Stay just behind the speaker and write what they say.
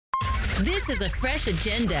This is a fresh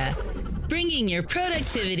agenda, bringing your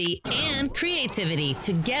productivity and creativity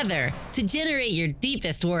together to generate your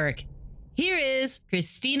deepest work. Here is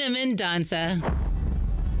Christina Mendonça.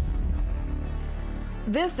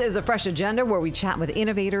 This is a fresh agenda where we chat with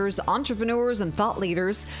innovators, entrepreneurs, and thought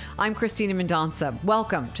leaders. I'm Christina Mendonça.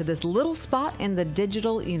 Welcome to this little spot in the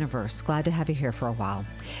digital universe. Glad to have you here for a while.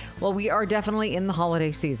 Well, we are definitely in the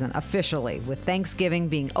holiday season, officially, with Thanksgiving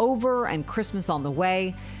being over and Christmas on the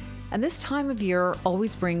way. And this time of year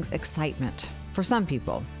always brings excitement for some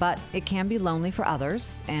people, but it can be lonely for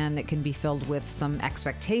others, and it can be filled with some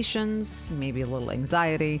expectations, maybe a little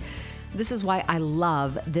anxiety. This is why I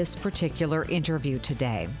love this particular interview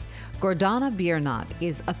today. Gordana Biernat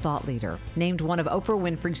is a thought leader, named one of Oprah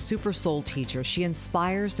Winfrey's Super Soul teachers. She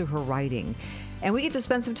inspires through her writing. And we get to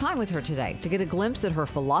spend some time with her today to get a glimpse at her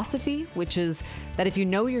philosophy, which is that if you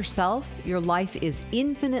know yourself, your life is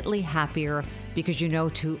infinitely happier because you know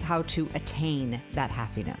how to attain that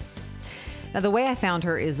happiness. Now, the way I found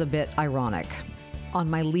her is a bit ironic. On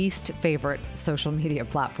my least favorite social media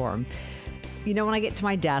platform. You know, when I get to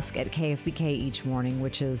my desk at KFBK each morning,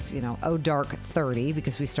 which is, dark 30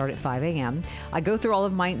 because we start at 5 a.m., I go through all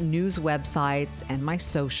of my news websites and my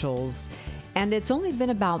socials. And it's only been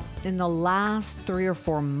about in the last 3 or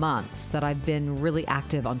 4 months that I've been really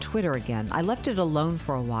active on Twitter again. I left it alone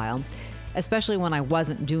for a while, especially when I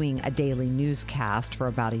wasn't doing a daily newscast for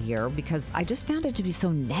about a year, because I just found it to be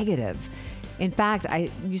so negative. In fact, I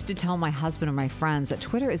used to tell my husband and my friends that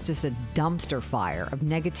Twitter is just a dumpster fire of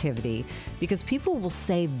negativity because people will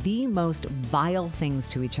say the most vile things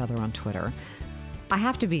to each other on Twitter. I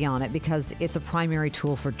have to be on it because it's a primary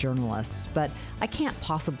tool for journalists, but I can't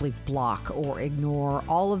possibly block or ignore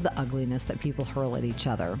all of the ugliness that people hurl at each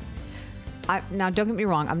other. Now, don't get me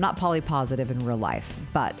wrong, I'm not poly-positive in real life,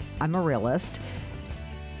 but I'm a realist.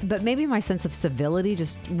 But maybe my sense of civility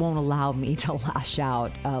just won't allow me to lash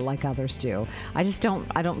out like others do. I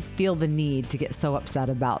don't feel the need to get so upset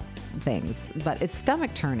about things, but it's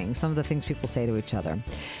stomach turning, some of the things people say to each other.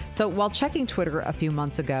 So while checking Twitter a few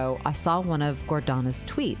months ago, I saw one of Gordana's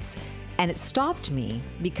tweets, and it stopped me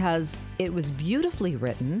because it was beautifully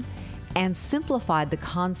written and simplified the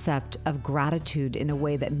concept of gratitude in a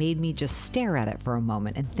way that made me just stare at it for a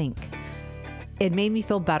moment and think. It made me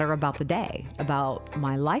feel better about the day, about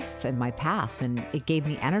my life and my path, and it gave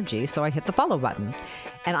me energy, so I hit the follow button.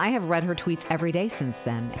 And I have read her tweets every day since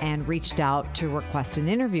then and reached out to request an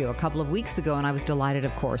interview a couple of weeks ago, and I was delighted,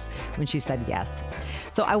 of course, when she said yes.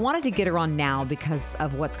 So I wanted to get her on now because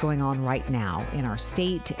of what's going on right now in our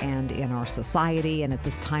state and in our society and at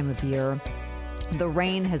this time of year. The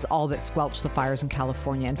rain has all but squelched the fires in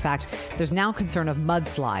California. In fact, there's now concern of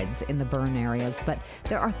mudslides in the burn areas, but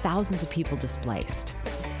there are thousands of people displaced.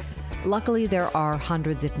 Luckily, there are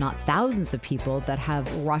hundreds, if not thousands of people that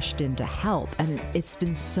have rushed in to help. And it's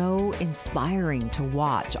been so inspiring to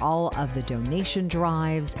watch all of the donation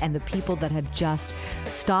drives and the people that have just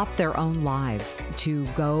stopped their own lives to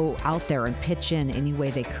go out there and pitch in any way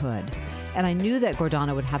they could. And I knew that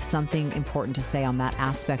Gordana would have something important to say on that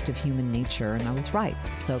aspect of human nature, and I was right.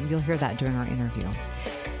 So you'll hear that during our interview.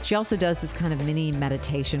 She also does this kind of mini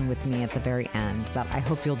meditation with me at the very end that I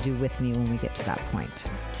hope you'll do with me when we get to that point.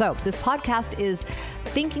 So this podcast is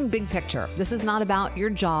thinking big picture. This is not about your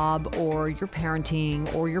job or your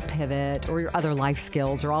parenting or your pivot or your other life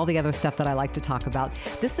skills or all the other stuff that I like to talk about.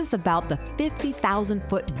 This is about the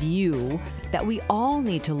 50,000-foot view that we all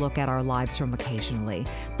need to look at our lives from occasionally.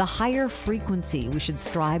 The higher frequency we should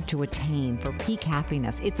strive to attain for peak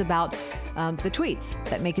happiness. It's about the tweets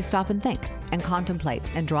that make you stop and think and contemplate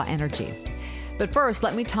and draw energy. But first,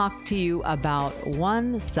 let me talk to you about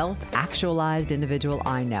one self-actualized individual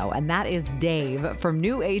I know, and that is Dave from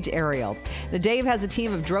New Age Aerial. Now, Dave has a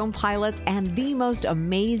team of drone pilots and the most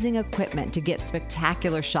amazing equipment to get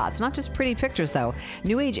spectacular shots. Not just pretty pictures, though.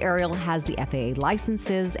 New Age Aerial has the FAA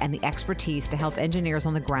licenses and the expertise to help engineers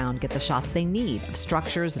on the ground get the shots they need of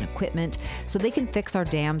structures and equipment so they can fix our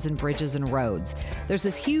dams and bridges and roads. There's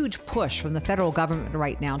this huge push from the federal government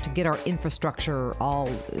right now to get our infrastructure all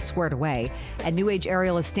squared away. And New Age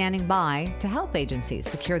Aerial is standing by to help agencies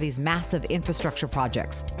secure these massive infrastructure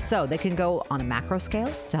projects. So they can go on a macro scale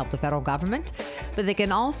to help the federal government, but they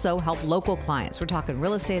can also help local clients. We're talking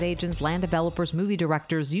real estate agents, land developers, movie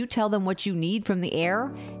directors. You tell them what you need from the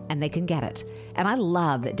air and they can get it. And I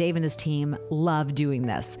love that Dave and his team love doing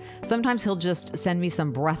this. Sometimes he'll just send me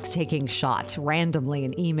some breathtaking shot randomly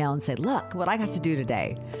in email and say, look what I got to do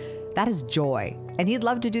today. That is joy. and he'd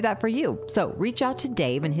love to do that for you. So reach out to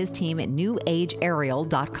Dave and his team at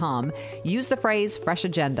newageariel.com. Use the phrase Fresh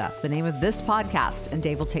Agenda, the name of this podcast, and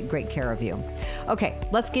Dave will take great care of you. Okay,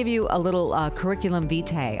 let's give you a little curriculum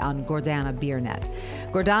vitae on Gordana Biernat.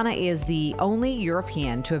 Gordana is the only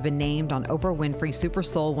European to have been named on Oprah Winfrey Super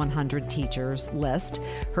Soul 100 Teachers list.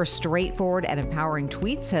 Her straightforward and empowering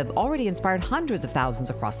tweets have already inspired hundreds of thousands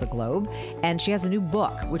across the globe, and she has a new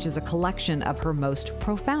book, which is a collection of her most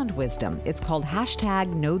profound wisdom. It's called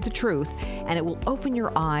 #Know the Truth, and it will open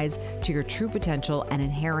your eyes to your true potential and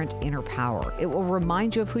inherent inner power. It will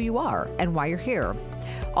remind you of who you are and why you're here.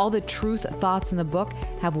 All the truth thoughts in the book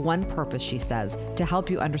have one purpose, she says, to help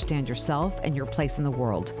you understand yourself and your place in the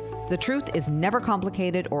world. The truth is never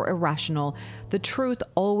complicated or irrational. The truth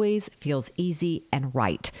always feels easy and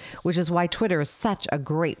right, which is why Twitter is such a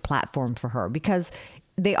great platform for her, because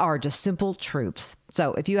they are just simple truths.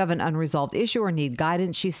 So if you have an unresolved issue or need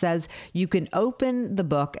guidance, she says, you can open the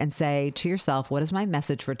book and say to yourself, what is my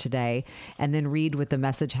message for today? And then read what the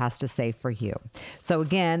message has to say for you. So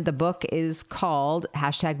again, the book is called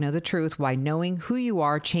 #Know the Truth, Why Knowing Who You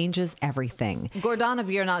Are Changes Everything. Gordana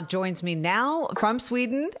Biernat joins me now from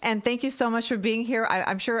Sweden. And thank you so much for being here.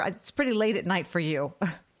 I'm sure it's pretty late at night for you.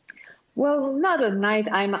 Well, not at night.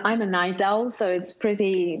 I'm a night owl, so it's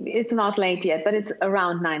not late yet, but it's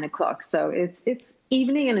around 9 o'clock. So it's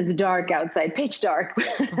evening and it's dark outside, pitch dark.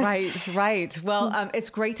 Right. Well, it's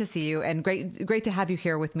great to see you and great to have you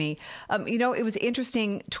here with me. It was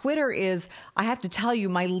interesting. Twitter is, I have to tell you,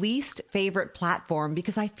 my least favorite platform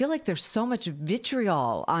because I feel like there's so much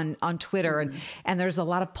vitriol on Twitter and there's a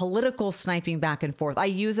lot of political sniping back and forth. I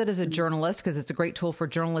use it as a journalist because it's a great tool for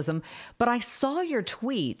journalism, but I saw your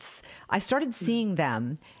tweets. I started seeing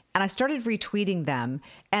them. And I started retweeting them,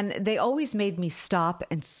 and they always made me stop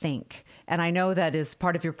and think. And I know that is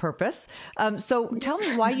part of your purpose. So tell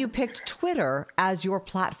me why you picked Twitter as your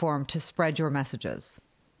platform to spread your messages.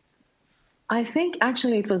 I think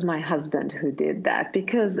actually it was my husband who did that,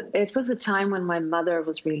 because it was a time when my mother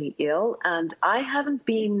was really ill, and I haven't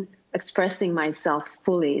been expressing myself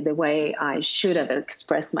fully the way I should have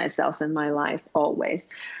expressed myself in my life always.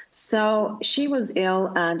 So she was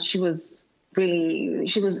ill, and she was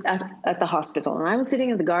at the hospital, and I was sitting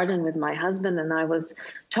in the garden with my husband, and I was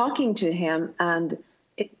talking to him, and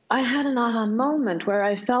I had an aha moment where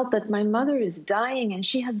I felt that my mother is dying and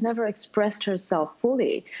she has never expressed herself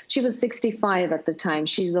fully. She was 65 at the time.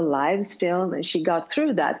 She's alive still, and she got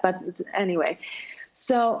through that. But anyway,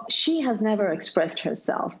 so she has never expressed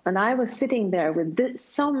herself. And I was sitting there with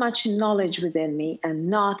so much knowledge within me and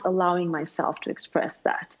not allowing myself to express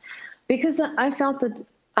that, because I felt that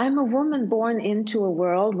I'm a woman born into a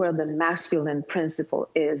world where the masculine principle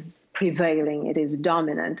is prevailing. It is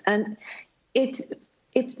dominant. And it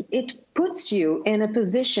puts you in a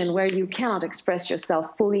position where you cannot express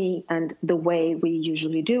yourself fully and the way we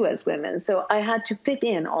usually do as women. So I had to fit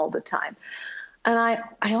in all the time. And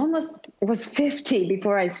I almost was 50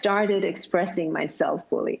 before I started expressing myself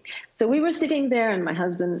fully. So we were sitting there, and my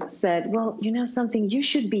husband said, well, you know something, you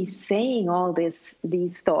should be saying all these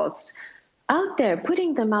thoughts out there,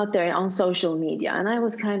 putting them out there on social media. And I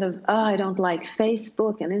was kind of, I don't like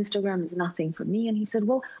Facebook, and Instagram is nothing for me. And he said,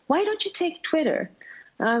 well, why don't you take Twitter?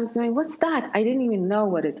 And I was going, what's that? I didn't even know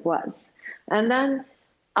what it was. And then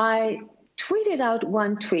I tweeted out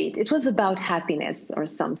one tweet. It was about happiness or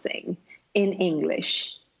something in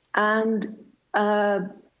English. And a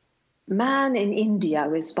man in India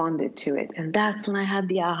responded to it. And that's when I had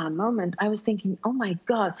the aha moment. I was thinking, oh my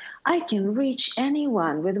God, I can reach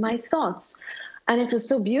anyone with my thoughts. And it was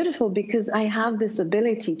so beautiful because I have this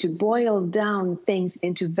ability to boil down things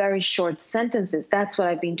into very short sentences. That's what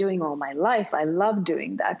I've been doing all my life. I love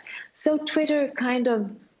doing that. So Twitter kind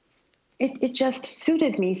of, it just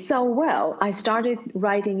suited me so well. I started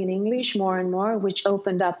writing in English more and more, which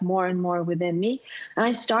opened up more and more within me. And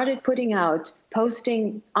I started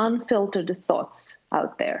posting unfiltered thoughts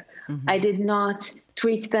out there. Mm-hmm. I did not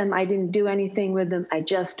tweet them. I didn't do anything with them. I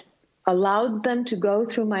just allowed them to go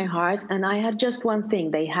through my heart. And I had just one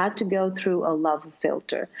thing. They had to go through a love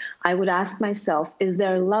filter. I would ask myself, is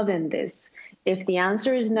there love in this? If the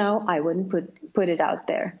answer is no, I wouldn't put it out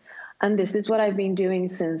there. And this is what I've been doing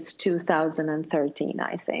since 2013,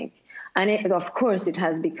 I think. And of course, it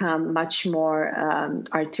has become much more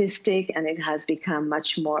artistic, and it has become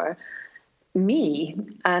much more me.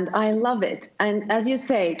 And I love it. And as you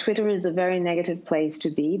say, Twitter is a very negative place to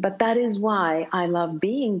be. But that is why I love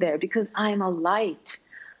being there, because I'm a light.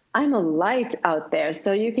 I'm a light out there.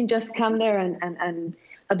 So you can just come there and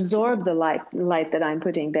absorb the light that I'm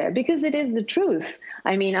putting there, because it is the truth.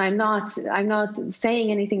 I mean, I'm not saying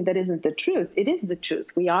anything that isn't the truth. It is the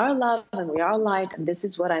truth. We are love and we are light, and this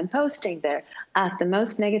is what I'm posting there at the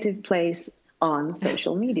most negative place on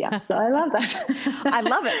social media. So I love that. I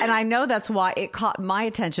love it. And I know that's why it caught my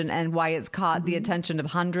attention, and why it's caught the attention of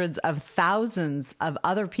hundreds of thousands of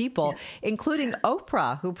other people, including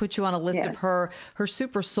Oprah, who put you on a list of her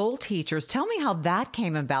super soul teachers. Tell me how that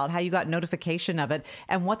came about, how you got notification of it,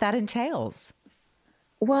 and what that entails.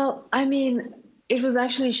 Well, I mean, it was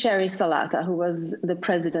actually Sherry Salata, who was the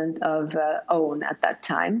president of OWN at that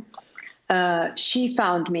time. She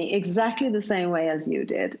found me exactly the same way as you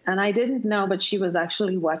did. And I didn't know, but she was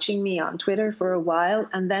actually watching me on Twitter for a while.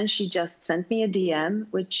 And then she just sent me a DM,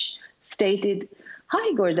 which stated,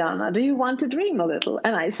 "Hi, Gordana, do you want to dream a little?"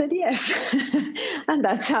 And I said, yes. And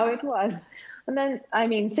that's how it was. And then, I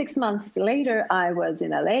mean, 6 months later, I was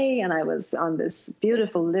in LA, and I was on this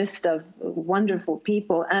beautiful list of wonderful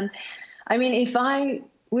people. And I mean, if I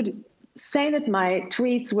would say that my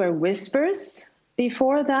tweets were whispers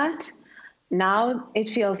before that, now it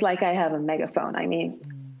feels like I have a megaphone. I mean,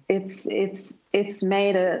 it's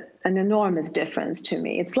made an enormous difference to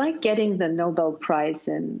me. It's like getting the Nobel Prize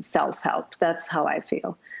in self-help. That's how I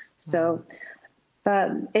feel. So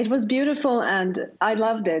it was beautiful, and I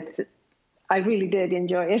loved it. I really did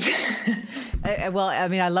enjoy it. Well, I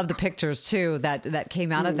mean, I love the pictures too that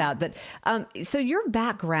came out of that. But so your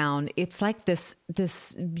background, it's like this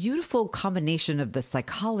beautiful combination of the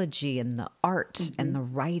psychology and the art and the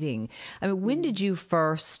writing. I mean, when did it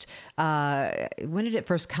first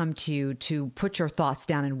come to you to put your thoughts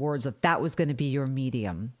down in words, that was going to be your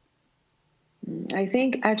medium? I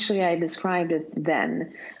think actually I described it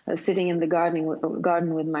then, sitting in the garden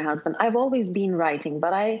with my husband. I've always been writing,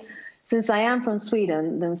 but since I am from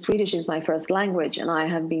Sweden, then Swedish is my first language, and I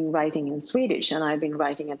have been writing in Swedish, and I've been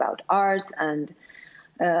writing about art, and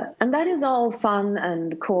that is all fun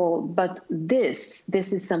and cool. But this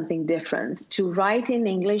is something different. To write in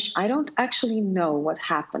English, I don't actually know what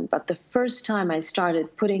happened, but the first time I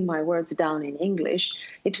started putting my words down in English,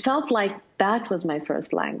 it felt like that was my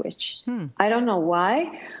first language. I don't know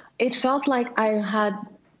why. It felt like I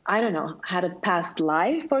had a past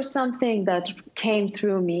life or something that came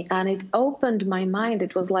through me, and it opened my mind.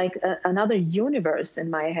 It was like another universe in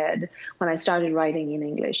my head when I started writing in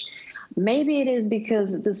English. Maybe it is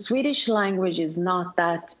because the Swedish language is not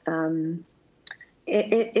that,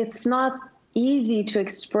 it's not easy to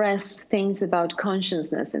express things about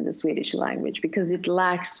consciousness in the Swedish language, because it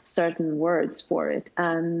lacks certain words for it.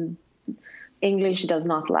 And English does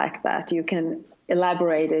not lack that. You can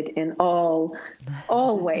elaborate it in all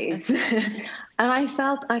ways. And I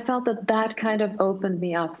felt that kind of opened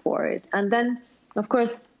me up for it. And then, of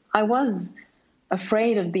course, I was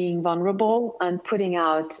afraid of being vulnerable and putting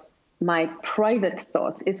out my private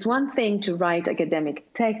thoughts. It's one thing to write academic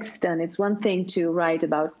text, and it's one thing to write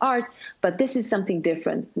about art, but this is something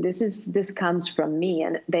different. This comes from me,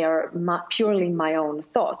 and they are purely my own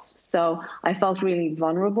thoughts. So I felt really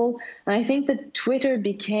vulnerable. And I think that Twitter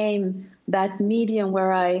became that medium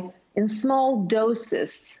where I, in small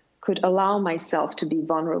doses, could allow myself to be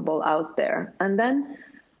vulnerable out there. And then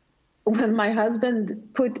when my husband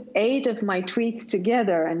put 8 of my tweets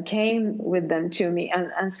together and came with them to me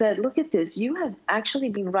and said, "Look at this, you have actually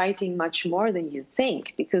been writing much more than you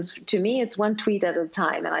think," because to me it's one tweet at a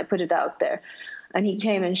time, and I put it out there. And he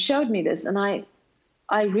came and showed me this, and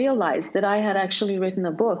I realized that I had actually written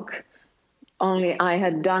a book, only I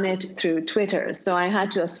had done it through Twitter. So I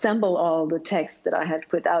had to assemble all the text that I had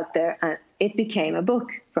put out there, and it became a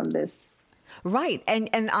book from this. Right.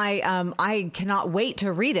 And I cannot wait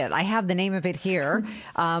to read it. I have the name of it here.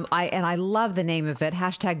 I love the name of it.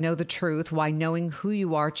 #Know the Truth, Why Knowing Who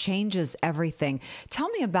You Are Changes Everything. Tell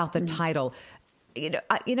me about the title.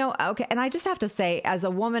 Okay. And I just have to say, as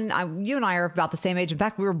a woman, you and I are about the same age. In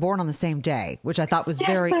fact, we were born on the same day, which I thought was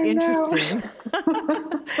very interesting.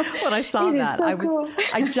 When I saw that, so cool.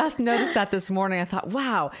 I just noticed that this morning. I thought,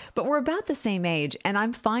 wow, but we're about the same age. And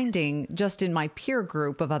I'm finding, just in my peer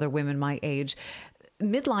group of other women my age,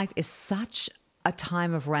 midlife is such a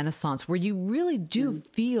time of renaissance where you really do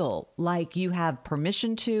feel like you have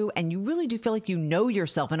permission to, and you really do feel like you know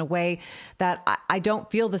yourself in a way that I don't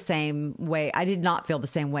feel the same way. I did not feel the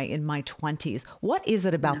same way in my 20s. What is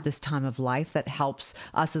it about this time of life that helps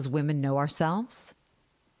us as women know ourselves?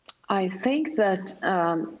 I think that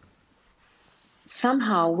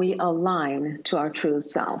somehow we align to our true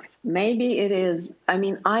self. Maybe it is,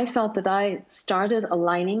 I felt that I started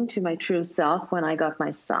aligning to my true self when I got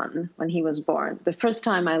my son, when he was born. The first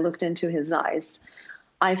time I looked into his eyes,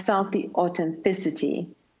 I felt the authenticity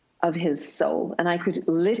of his soul, and I could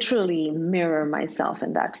literally mirror myself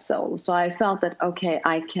in that soul. So I felt that, okay,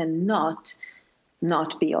 I cannot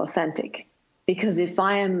not be authentic, because if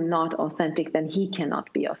I am not authentic, then he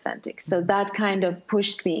cannot be authentic. So that kind of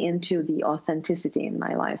pushed me into the authenticity in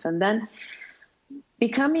my life. And then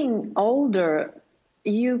becoming older,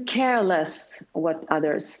 you care less what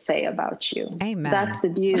others say about you. Amen. That's the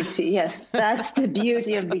beauty. Yes, that's the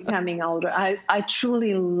beauty of becoming older. I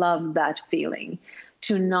truly love that feeling,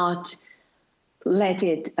 to not let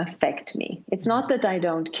it affect me. It's not that I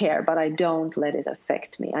don't care, but I don't let it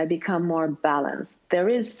affect me. I become more balanced. There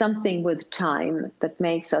is something with time that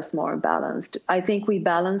makes us more balanced. I think we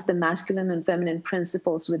balance the masculine and feminine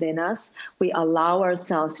principles within us. We allow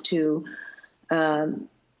ourselves to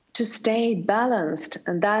stay balanced.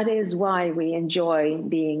 And that is why we enjoy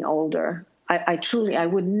being older. I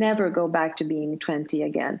would never go back to being 20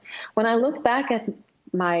 again. When I look back at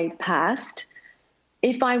my past,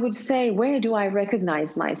 if I would say, where do I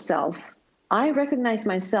recognize myself? I recognize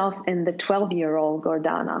myself in the 12-year-old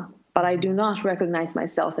Gordana, but I do not recognize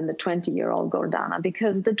myself in the 20-year-old Gordana,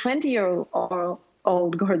 because the 20-year-old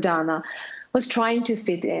Gordana was trying to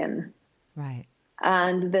fit in. Right.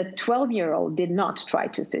 And the 12-year-old did not try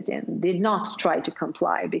to fit in, did not try to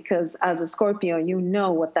comply, because as a Scorpio, you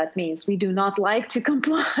know what that means. We do not like to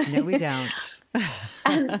comply. No, we don't.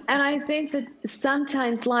 and I think that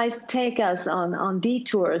sometimes lives take us on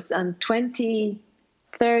detours, and 20,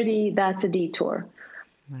 30, that's a detour.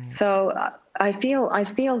 Right. So I feel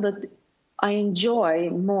that I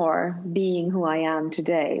enjoy more being who I am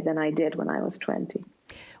today than I did when I was 20.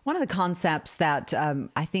 One of the concepts that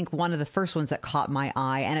I think one of the first ones that caught my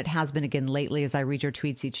eye, and it has been again lately as I read your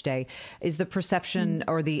tweets each day, is the perception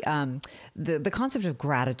or the concept of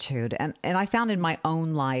gratitude. And I found in my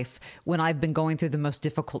own life, when I've been going through the most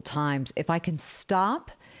difficult times, if I can stop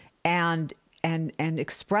and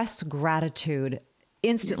express gratitude,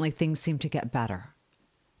 instantly things seem to get better.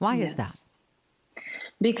 Why is that?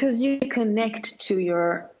 Because you connect to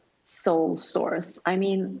your soul source. I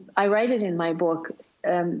mean, I write it in my book.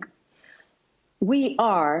 We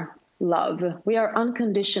are love. We are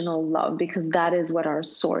unconditional love, because that is what our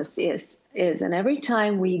source is. And every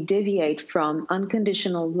time we deviate from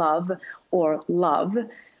unconditional love or love,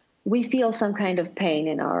 we feel some kind of pain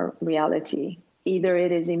in our reality. Either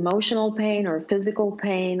it is emotional pain or physical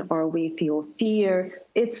pain, or we feel fear.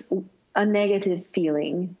 It's a negative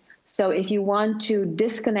feeling. So if you want to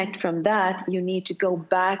disconnect from that, you need to go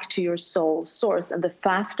back to your soul source. And the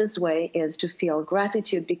fastest way is to feel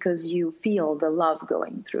gratitude, because you feel the love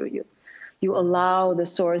going through you. You allow the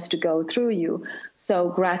source to go through you. So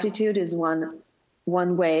gratitude is one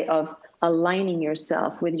way of aligning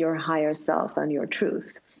yourself with your higher self and your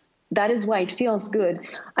truth. That is why it feels good.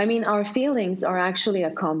 I mean, our feelings are actually a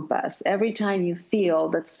compass. Every time you feel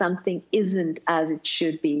that something isn't as it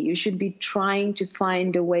should be, you should be trying to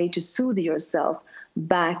find a way to soothe yourself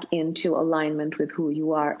back into alignment with who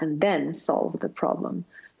you are, and then solve the problem.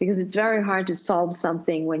 Because it's very hard to solve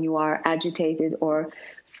something when you are agitated or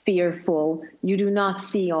fearful. You do not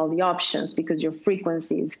see all the options because your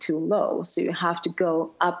frequency is too low. So you have to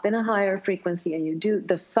go up in a higher frequency, and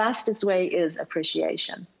the fastest way is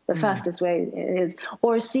appreciation. The fastest way is,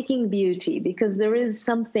 or seeking beauty, because there is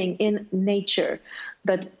something in nature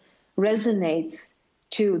that resonates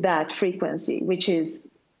to that frequency, which is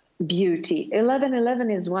beauty.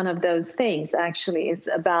 1111 is one of those things, actually. It's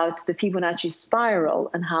about the Fibonacci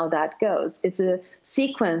spiral and how that goes. It's a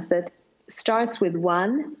sequence that starts with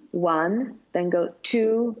 1, 1, then go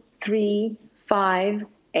 2, 3, 5,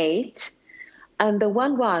 8. And the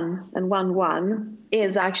 1, 1 and 1, 1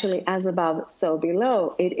 is actually as above, so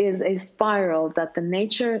below. It is a spiral that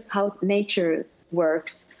how nature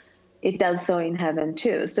works, it does so in heaven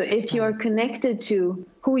too. So if you're connected to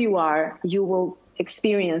who you are, you will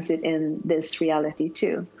experience it in this reality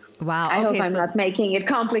too. Wow. I hope I'm not making it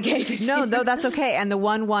complicated. No, that's okay. And the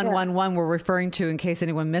 1111 we're referring to, in case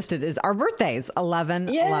anyone missed it, is our birthdays,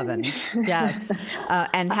 11/11. Yes.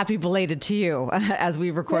 And happy belated to you as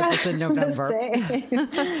we record this in November.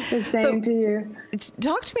 The same to you.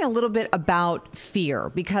 Talk to me a little bit about fear,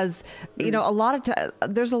 because, you know,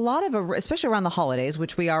 there's a lot of, especially around the holidays,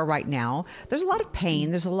 which we are right now, there's a lot of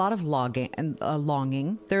pain. There's a lot of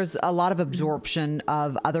longing. There's a lot of absorption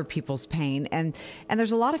of other people's pain. And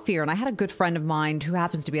there's a lot of fear. And I had a good friend of mine who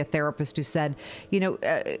happens to be a therapist who said, you know,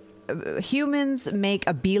 humans make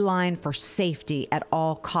a beeline for safety at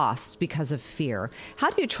all costs because of fear. How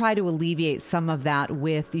do you try to alleviate some of that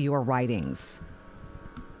with your writings?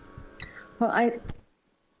 Well,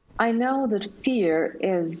 I know that fear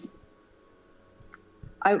is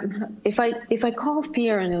if I call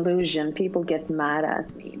fear an illusion, people get mad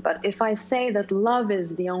at me. But if I say that love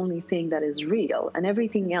is the only thing that is real and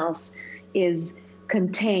everything else is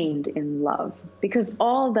contained in love, because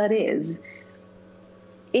all that is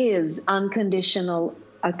unconditional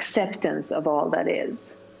acceptance of all that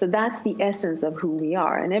is. So that's the essence of who we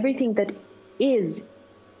are. And everything that is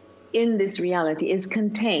in this reality is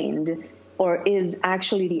contained or is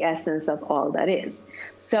actually the essence of all that is.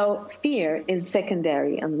 So fear is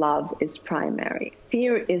secondary and love is primary.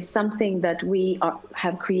 Fear is something that we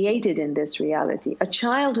have created in this reality. A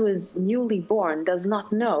child who is newly born does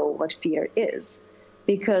not know what fear is,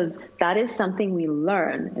 because that is something we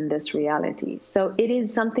learn in this reality. So it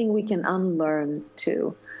is something we can unlearn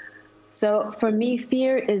too. So for me,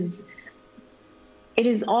 it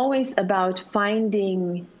is always about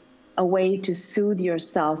finding a way to soothe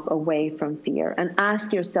yourself away from fear and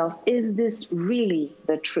ask yourself, is this really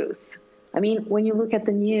the truth? I mean, when you look at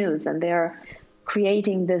the news and they're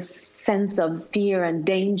creating this sense of fear and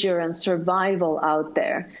danger and survival out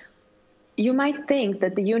there, you might think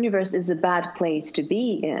that the universe is a bad place to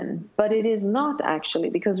be in, but it is not actually,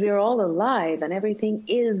 because we are all alive and everything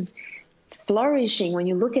is flourishing. When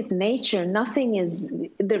you look at nature,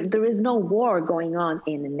 there is no war going on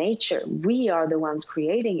in nature. We are the ones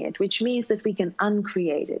creating it, which means that we can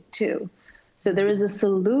uncreate it too. So there is a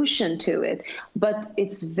solution to it, but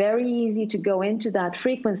it's very easy to go into that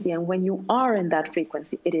frequency. And when you are in that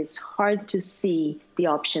frequency, it is hard to see the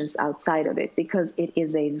options outside of it because it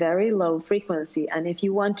is a very low frequency. And if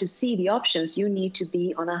you want to see the options, you need to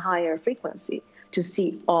be on a higher frequency to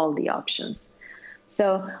see all the options.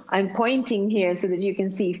 So I'm pointing here so that you can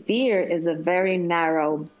see fear is a very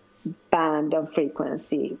narrow band of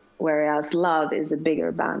frequency, whereas love is a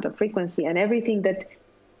bigger band of frequency. And everything that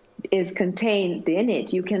is contained in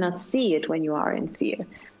it, you cannot see it when you are in fear.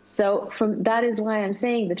 So that is why I'm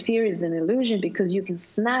saying that fear is an illusion, because you can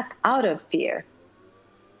snap out of fear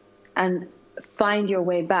and find your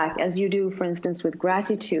way back, as you do, for instance, with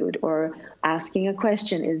gratitude or asking a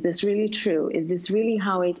question. Is this really true? Is this really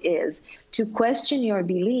how it is? To question your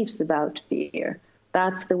beliefs about fear.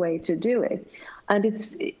 That's the way to do it. And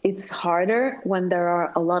it's harder when there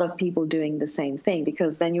are a lot of people doing the same thing,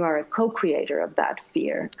 because then you are a co-creator of that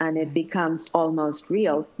fear and it becomes almost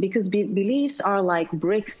real, because beliefs are like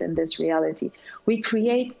bricks in this reality. We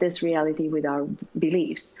create this reality with our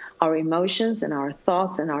beliefs, our emotions and our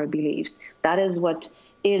thoughts and our beliefs. That is what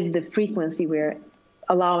is the frequency we're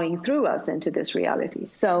allowing through us into this reality.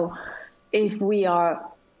 So if we are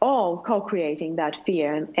all co-creating that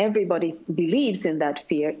fear and everybody believes in that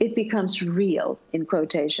fear, it becomes real in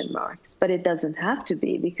quotation marks. But it doesn't have to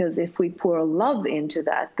be, because if we pour love into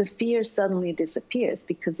that, the fear suddenly disappears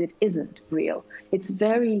because it isn't real. It's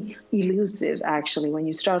very elusive, actually. When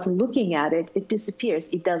you start looking at it, it disappears.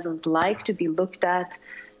 It doesn't like to be looked at.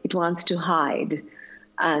 It wants to hide.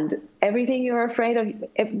 And everything you're afraid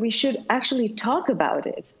of, we should actually talk about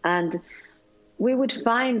it. And we would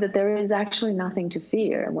find that there is actually nothing to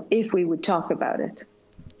fear if we would talk about it.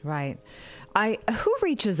 Right. Who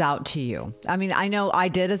reaches out to you? I mean, I know I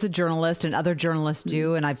did as a journalist, and other journalists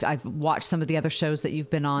do, and I've watched some of the other shows that you've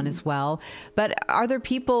been on as well. But are there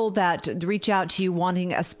people that reach out to you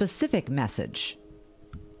wanting a specific message?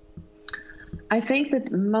 I think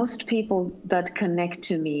that most people that connect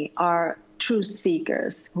to me are true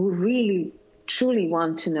seekers who really, truly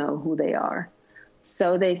want to know who they are.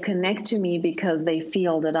 So they connect to me because they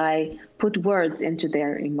feel that I put words into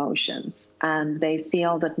their emotions, and they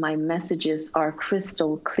feel that my messages are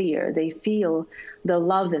crystal clear. They feel the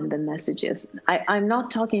love in the messages. I'm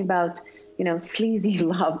not talking about, sleazy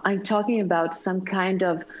love. I'm talking about some kind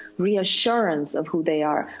of reassurance of who they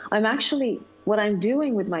are. What I'm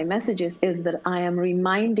doing with my messages is that I am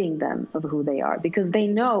reminding them of who they are, because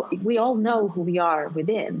we all know who we are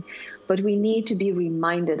within, but we need to be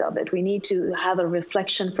reminded of it. We need to have a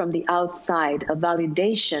reflection from the outside, a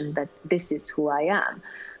validation that this is who I am.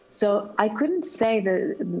 So I couldn't say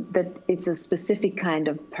that it's a specific kind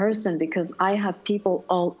of person, because I have people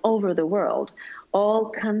all over the world, all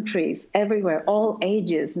countries, everywhere, all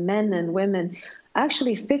ages, men and women.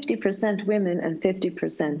 Actually 50% women and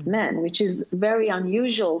 50% men, which is very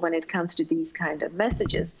unusual when it comes to these kind of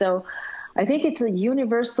messages. So I think it's a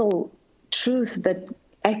universal truth that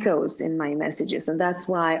echoes in my messages, and that's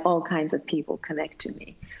why all kinds of people connect to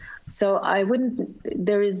me. So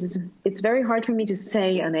it's very hard for me to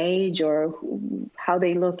say an age or how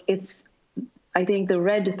they look. I think the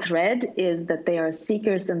red thread is that they are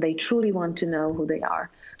seekers and they truly want to know who they are.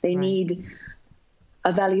 They need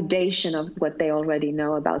a validation of what they already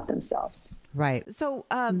know about themselves. Right. So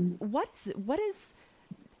what is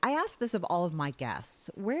I ask this of all of my guests.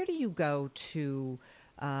 Where do you go to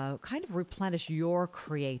kind of replenish your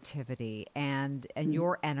creativity and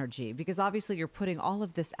your energy? Because obviously you're putting all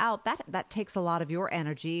of this out. That takes a lot of your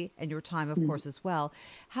energy and your time, of course, as well.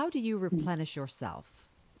 How do you replenish yourself?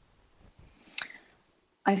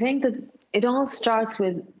 I think that it all starts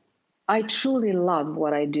with, I truly love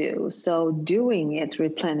what I do. So doing it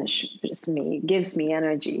replenishes me, gives me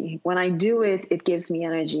energy. When I do it, it gives me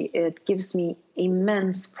energy. It gives me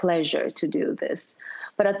immense pleasure to do this.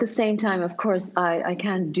 But at the same time, of course, I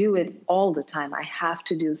can't do it all the time. I have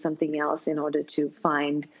to do something else in order to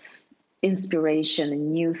find inspiration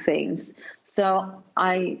and new things. So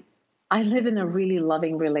I live in a really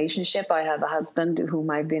loving relationship. I have a husband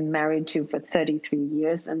whom I've been married to for 33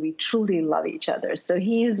 years, and we truly love each other. So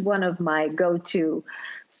he is one of my go-to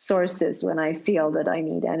sources when I feel that I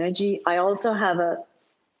need energy. I also have a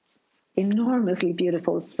enormously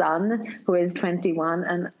beautiful son who is 21,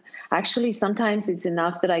 and actually sometimes it's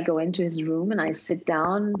enough that I go into his room and I sit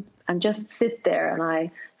down and just sit there and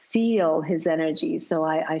I feel his energy. So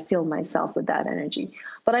I fill myself with that energy.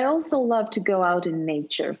 But I also love to go out in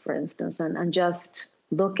nature, for instance, and just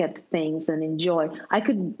look at things and enjoy. I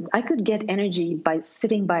could get energy by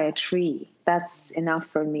sitting by a tree. That's enough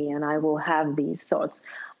for me, and I will have these thoughts.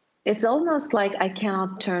 It's almost like I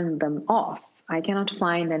cannot turn them off. I cannot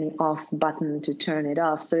find any off button to turn it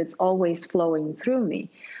off. So it's always flowing through me.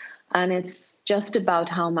 And it's just about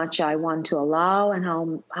how much I want to allow and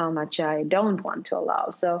how much I don't want to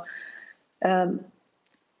allow. So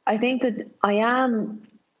I think that I am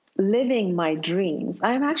living my dreams.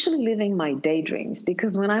 I'm actually living my daydreams,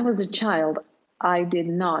 because when I was a child, I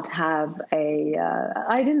didn't have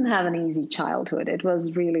an easy childhood. It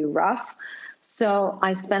was really rough. So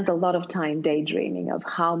I spent a lot of time daydreaming of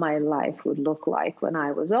how my life would look like when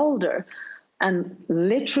I was older. And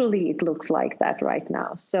literally it looks like that right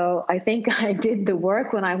now. So I think I did the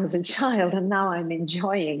work when I was a child, and now I'm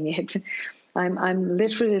enjoying it. I'm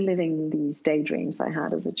literally living these daydreams I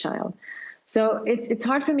had as a child. So it's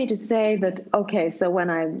hard for me to say that, okay, so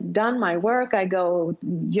when I've done my work, I go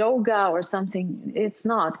yoga or something. It's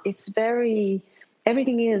not.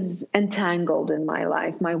 Everything is entangled in my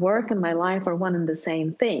life. My work and my life are one and the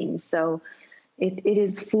same thing. So it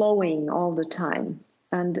is flowing all the time.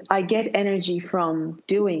 And I get energy from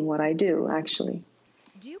doing what I do, actually.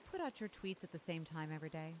 Do you put out your tweets at the same time every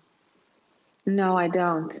day? No, I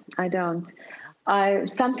don't. I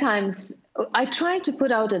try to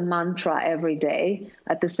put out a mantra every day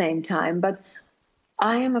at the same time, but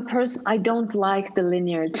I am a person, I don't like the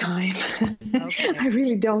linear time. Okay. I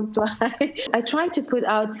really don't like. I try to put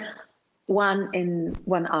out one in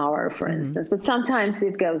 1 hour, for instance, but sometimes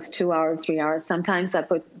it goes 2 hours, 3 hours. Sometimes I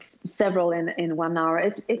put several in 1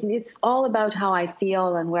 hour. It's all about how I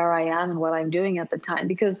feel and where I am and what I'm doing at the time.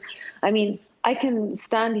 Because, I mean, I can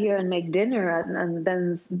stand here and make dinner and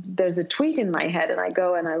then there's a tweet in my head and I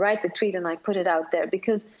go and I write the tweet and I put it out there,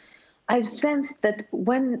 because I've sensed that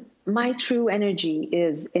when my true energy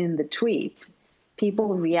is in the tweet, people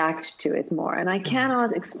react to it more. And I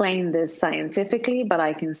cannot explain this scientifically, but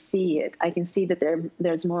I can see it. I can see that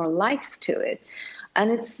there's more likes to it.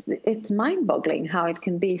 And it's mind-boggling how it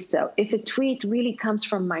can be so. If a tweet really comes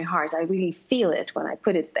from my heart, I really feel it when I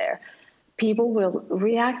put it there, people will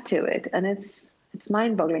react to it. And it's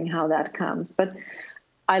mind-boggling how that comes. But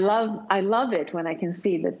I love it when I can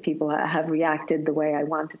see that people have reacted the way I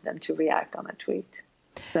wanted them to react on a tweet.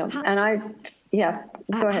 So, yeah,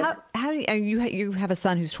 go ahead. How do you have a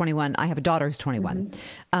son who's 21? I have a daughter who's 21.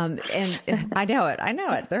 And I know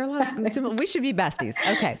it. There are a lot of similar. We should be besties.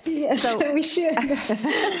 Okay. Yes, so we should.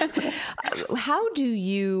 How do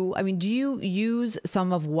you use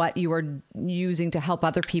some of what you are using to help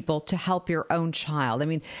other people to help your own child? I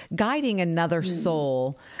mean, guiding another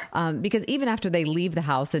soul, because even after they leave the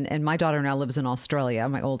house, and my daughter now lives in Australia,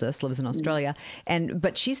 my oldest lives in Australia,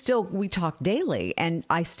 but we talk daily, and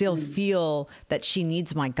I still feel that she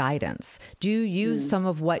needs my guidance. Do you use some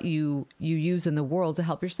of what you use in the world to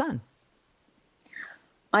help your son?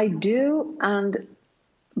 I do,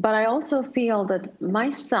 but I also feel that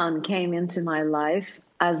my son came into my life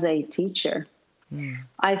as a teacher.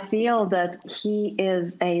 I feel that he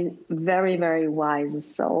is a very, very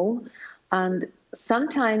wise soul. And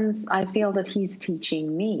sometimes I feel that he's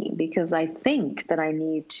teaching me, because I think that I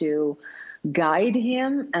need to guide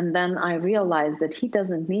him. And then I realize that he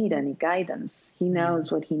doesn't need any guidance. He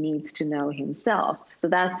knows what he needs to know himself. So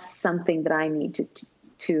that's something that I need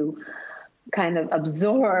to kind of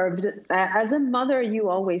absorbed. As a mother, you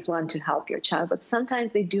always want to help your child, but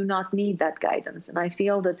sometimes they do not need that guidance. And I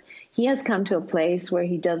feel that he has come to a place where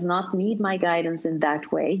he does not need my guidance in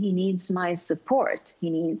that way. He needs my support. He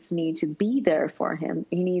needs me to be there for him.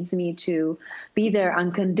 He needs me to be there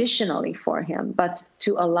unconditionally for him, but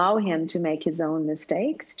to allow him to make his own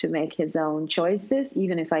mistakes, to make his own choices,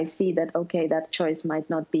 even if I see that, okay, that choice might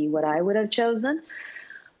not be what I would have chosen.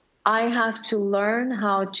 I have to learn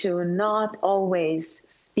how to not always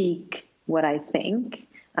speak what I think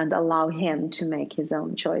and allow him to make his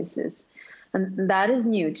own choices. And that is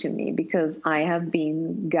new to me because I have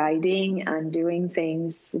been guiding and doing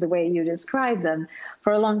things the way you describe them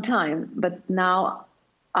for a long time. But now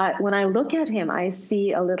when I look at him, I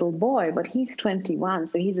see a little boy, but he's 21,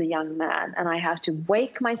 so he's a young man. And I have to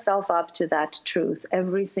wake myself up to that truth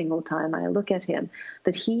every single time I look at him,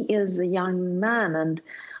 that he is a young man. And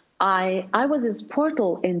I was his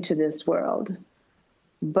portal into this world,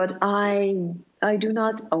 but I do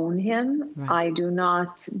not own him. Right. I do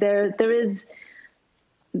not,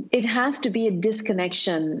 it has to be a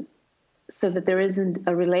disconnection so that there isn't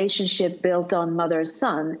a relationship built on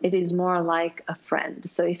mother-son. It is more like a friend.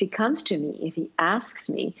 So if he comes to me, if he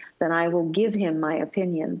asks me, then I will give him my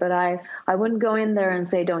opinion. But I wouldn't go in there and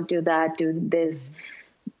say, don't do that, do this.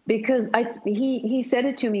 Because he said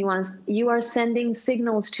it to me once, you are sending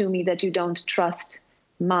signals to me that you don't trust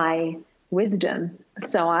my wisdom.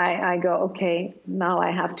 So I go, okay, now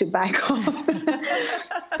I have to back off.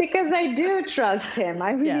 Because I do trust him.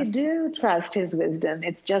 I really do trust his wisdom.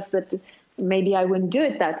 It's just that maybe I wouldn't do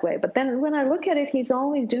it that way. But then when I look at it, he's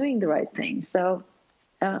always doing the right thing. So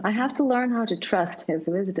I have to learn how to trust his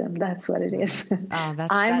wisdom. That's what it is.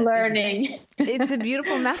 I'm learning. It's a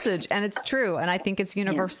beautiful message, and it's true. And I think it's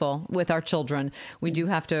universal with our children. We do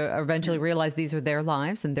have to eventually realize these are their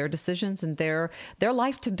lives and their decisions and their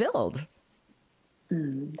life to build.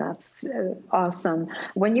 That's awesome.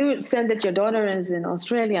 When you said that your daughter is in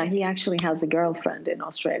Australia, he actually has a girlfriend in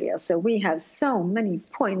Australia. So we have so many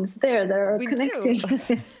points there that are connecting.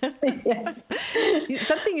 Yes.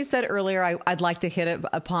 Something you said earlier, I'd like to hit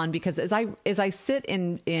upon, because as I sit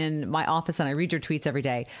in my office and I read your tweets every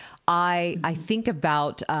day, I think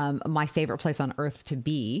about my favorite place on earth to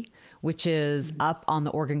be, which is up on the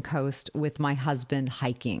Oregon coast with my husband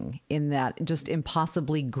hiking in that just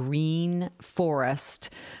impossibly green forest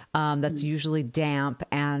that's usually damp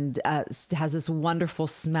and has this wonderful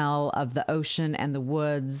smell of the ocean and the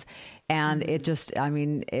woods. And it just, I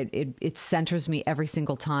mean, it centers me every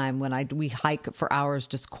single time when we hike for hours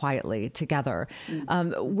just quietly together.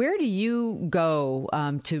 Where do you go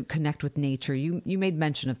to connect with nature? You made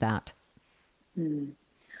mention of that.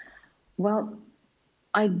 Well,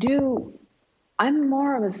 I'm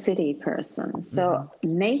more of a city person. So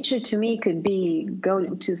nature to me could be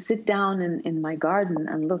go to sit down in my garden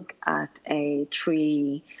and look at a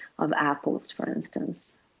tree of apples, for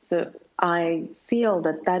instance. So I feel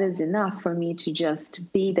that is enough for me to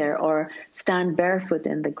just be there, or stand barefoot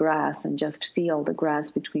in the grass and just feel the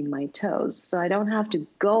grass between my toes. So I don't have to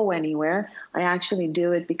go anywhere. I actually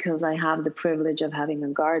do it because I have the privilege of having a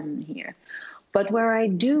garden here. But where I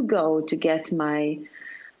do go to get my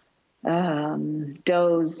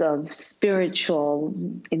dose of spiritual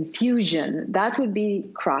infusion, that would be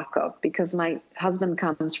Krakow, because my husband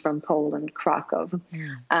comes from Poland, Krakow,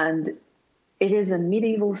 and it is a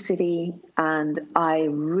medieval city, and I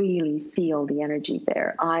really feel the energy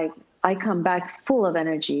there. I come back full of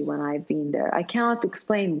energy when I've been there. I cannot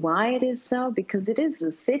explain why it is so, because it is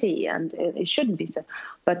a city and it shouldn't be so.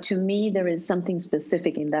 But to me, there is something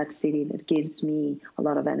specific in that city that gives me a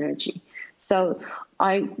lot of energy. So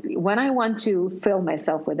when I want to fill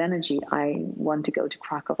myself with energy, I want to go to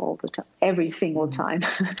Krakow all the time, every single time.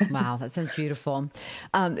 Wow, that sounds beautiful.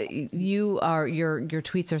 Your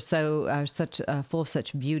tweets are such full of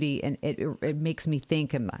such beauty, and it makes me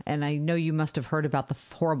think. And I know you must have heard about the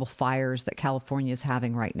horrible fires that California is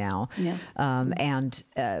having right now. Yeah.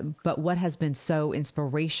 But what has been so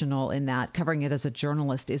inspirational in that, covering it as a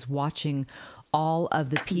journalist, is watching all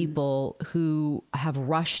of the people who have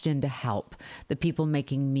rushed in to help, the people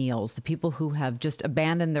making meals, the people who have just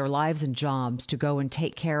abandoned their lives and jobs to go and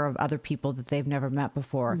take care of other people that they've never met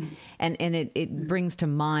before. And it brings to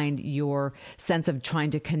mind your sense of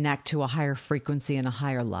trying to connect to a higher frequency and a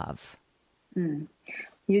higher love.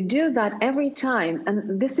 You do that every time.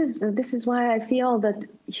 And this is why I feel that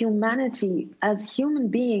humanity, as human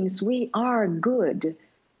beings, we are good.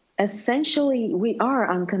 Essentially, we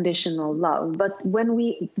are unconditional love. But when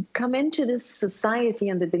we come into this society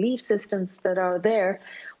and the belief systems that are there,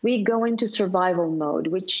 we go into survival mode,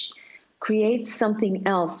 which creates something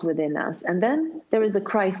else within us. And then there is a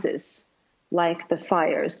crisis. like the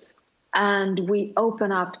fires, and we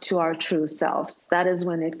open up to our true selves. That is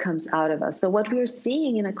when it comes out of us. So what we're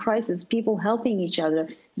seeing in a crisis, people helping each other,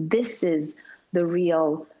 this is the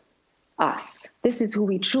real us. This is who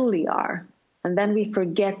we truly are. And then we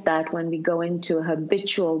forget that when we go into a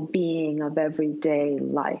habitual being of everyday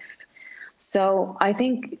life. So I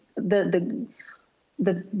think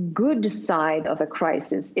the good side of a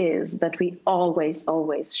crisis is that we always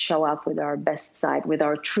show up with our best side, with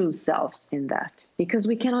our true selves in that, because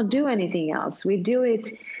we cannot do anything else. We do it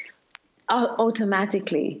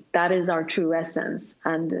automatically. That is our true essence.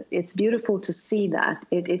 And it's beautiful to see that.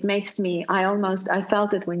 It makes me, I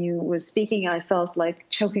felt it when you were speaking, I felt like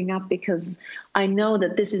choking up, because I know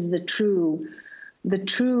that this is the true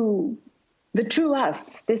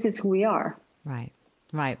us. This is who we are. Right.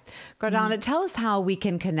 Right. Gordana, tell us how we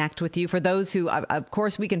can connect with you. For those who, of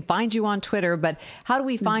course, we can find you on Twitter, but how do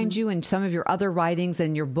we find you and some of your other writings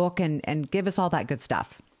and your book, and give us all that good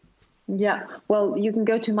stuff? Yeah, well, you can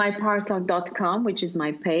go to mypowertalk.com, which is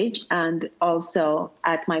my page, and also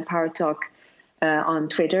at mypowertalk on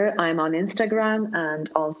Twitter. I'm on Instagram and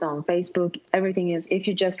also on Facebook. Everything is, if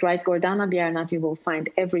you just write Gordana Biernat, you will find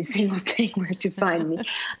every single thing where to find me.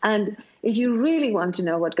 And if you really want to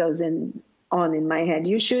know what goes on in my head,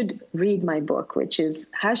 you should read my book, which is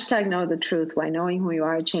 #Know the Truth, Why Knowing Who You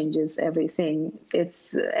Are Changes Everything.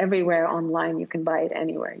 It's everywhere online. You can buy it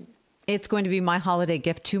anywhere. It's going to be my holiday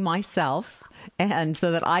gift to myself, and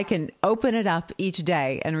so that I can open it up each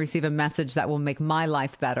day and receive a message that will make my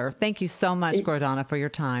life better. Thank you so much, Gordana, for your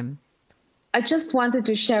time. I just wanted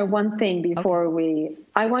to share one thing before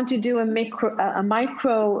I want to do a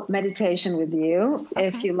micro meditation with you,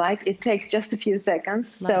 if you like. It takes just a few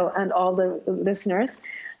seconds. And all the listeners,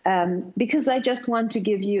 because I just want to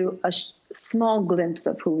give you a small glimpse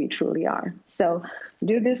of who we truly are. So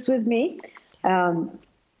do this with me.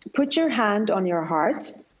 Put your hand on your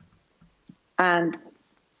heart and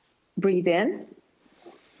breathe in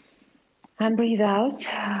and breathe out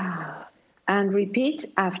and repeat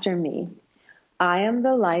after me. I am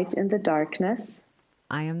the light in the darkness.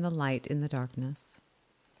 I am the light in the darkness.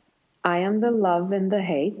 I am the love in the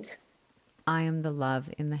hate. I am the love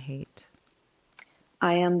in the hate.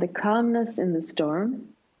 I am the calmness in the storm.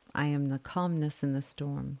 I am the calmness in the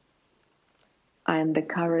storm. I am the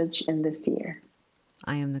courage in the fear.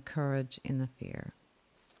 I am the courage in the fear.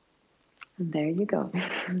 And there you go.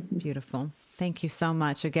 Beautiful. Thank you so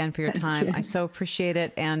much again for your time. I so appreciate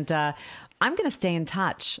it. And I'm going to stay in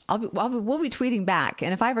touch. We'll be tweeting back.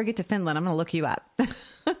 And if I ever get to Finland, I'm going to look you up.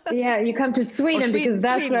 Yeah, you come to Sweden, because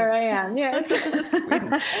that's where I am. Yes.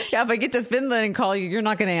 Yeah, if I get to Finland and call you, you're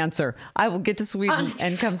not going to answer. I will get to Sweden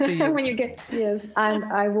and come see you. When you get, yes,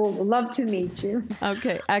 I will love to meet you.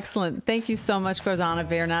 Okay, excellent. Thank you so much, Gordana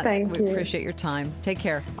Biernat. Thank you. We appreciate your time. Take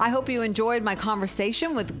care. I hope you enjoyed my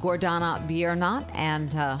conversation with Gordana Biernat,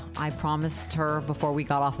 and I promised her before we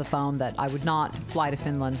got off the phone that I would not fly to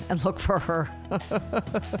Finland and look for her.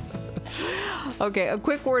 Okay, a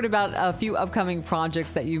quick word about a few upcoming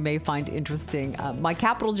projects that you may find interesting. My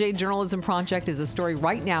Capital J Journalism project is a story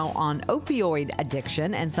right now on opioid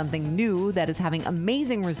addiction, and something new that is having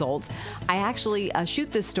amazing results. I actually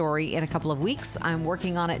shoot this story in a couple of weeks. I'm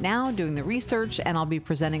working on it now, doing the research, and I'll be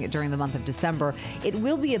presenting it during the month of December. It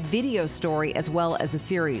will be a video story as well as a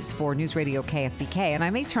series for News Radio KFBK, and I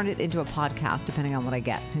may turn it into a podcast depending on what I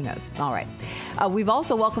get. Who knows? All right. We've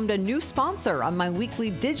also welcomed a new sponsor on my weekly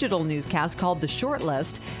digital newscast called The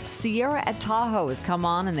Shortlist. Sierra at Tahoe has come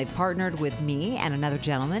on, and they've partnered with me and another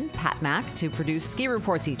gentleman, Pat Mack, to produce ski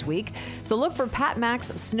reports each week. So look for Pat Mack's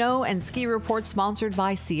Snow and Ski Report, sponsored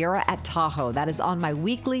by Sierra at Tahoe. That is on my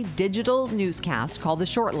weekly digital newscast called The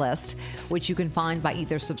Shortlist, which you can find by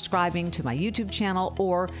either subscribing to my YouTube channel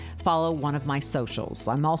or follow one of my socials.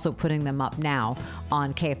 I'm also putting them up now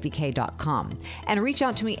on kfbk.com. And reach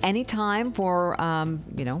out to me anytime for,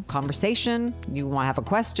 conversation. You want to have a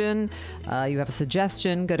question, you have a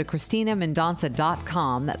suggestion, go to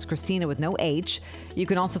ChristinaMendonca.com. That's Christina with no H. You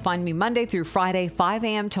can also find me Monday through Friday, 5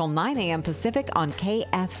 a.m. till 9 a.m. Pacific on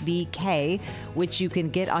KFBK, which you can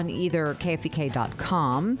get on either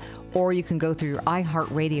kfbk.com, or you can go through your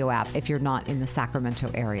iHeartRadio app if you're not in the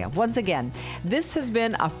Sacramento area. Once again, this has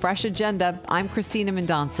been A Fresh Agenda. I'm Christina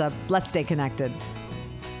Mendonca. Let's stay connected.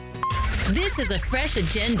 This is A Fresh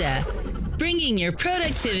Agenda, bringing your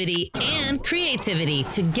productivity and creativity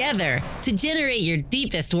together to generate your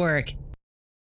deepest work.